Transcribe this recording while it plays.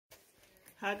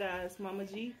Hi guys, Mama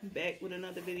G back with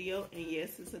another video, and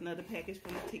yes, it's another package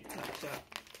from the TikTok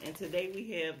shop. And today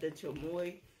we have the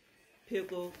Chamoy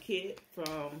pickle kit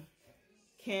from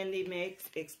Candy Mix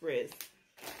Express.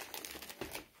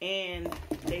 And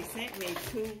they sent me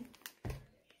two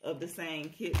of the same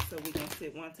kit, so we're gonna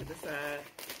sit one to the side.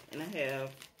 And I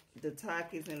have the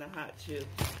Takis and the hot chips,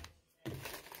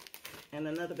 and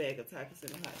another bag of Takis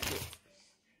and the hot chips.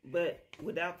 But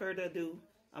without further ado,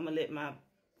 I'm gonna let my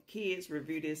kids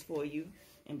review this for you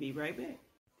and be right back.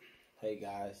 Hey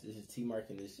guys, this is T-Mark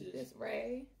and this is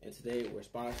Ray. And today we're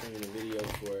sponsoring a video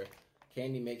for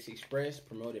Candy Mix Express,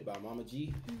 promoted by Mama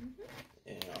G.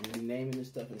 And I'm naming this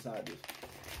stuff inside this.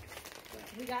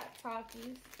 We got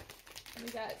Takis. We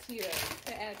got Cheetos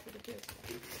to add to the picture.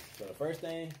 So the first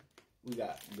thing, we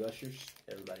got Gushers.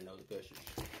 Everybody knows Gushers.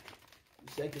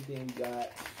 The second thing we got,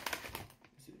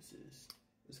 let's see what this is.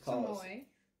 It's called Chamoy.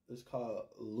 It's called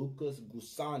Lucas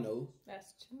Gusano.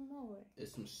 That's Chamoy.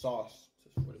 It's some sauce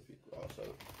for the people also.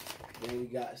 Then we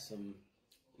got some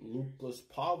Lucas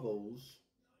Pavos.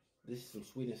 This is some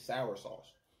sweet and sour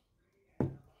sauce.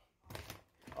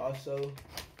 Also,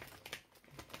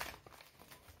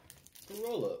 the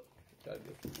roll up. Gotta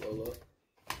get the roll up.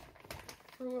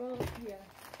 Roll up, yeah.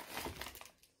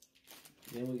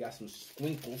 Then we got some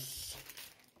Squinkles.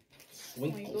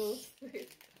 Squinkles.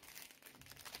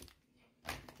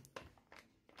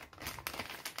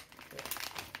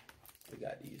 We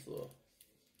got these little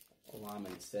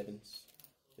Lyman 7s.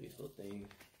 These little things.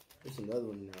 There's another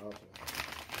one in there also.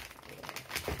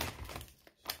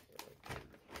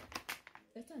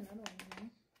 There's another one in there.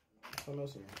 Something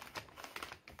else in there.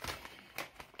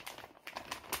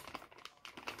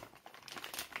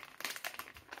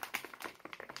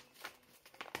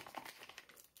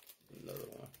 Another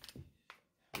one.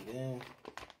 And then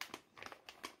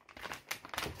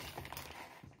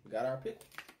we got our pickle.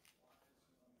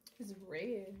 It's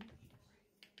red.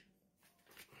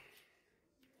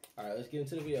 Alright, let's get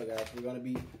into the video, guys. We're going to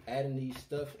be adding these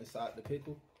stuff inside the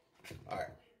pickle. Alright.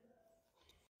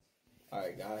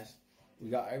 Alright, guys.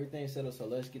 We got everything set up, so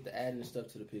let's get to adding the stuff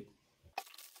to the pickle.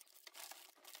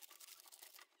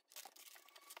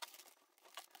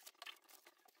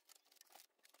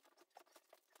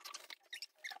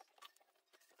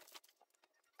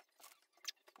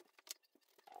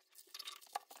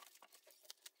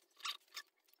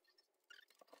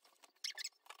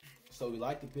 So we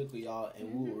like the pickle, y'all,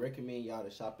 and we would recommend y'all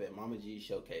to shop at Mama G's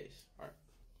Showcase. All right.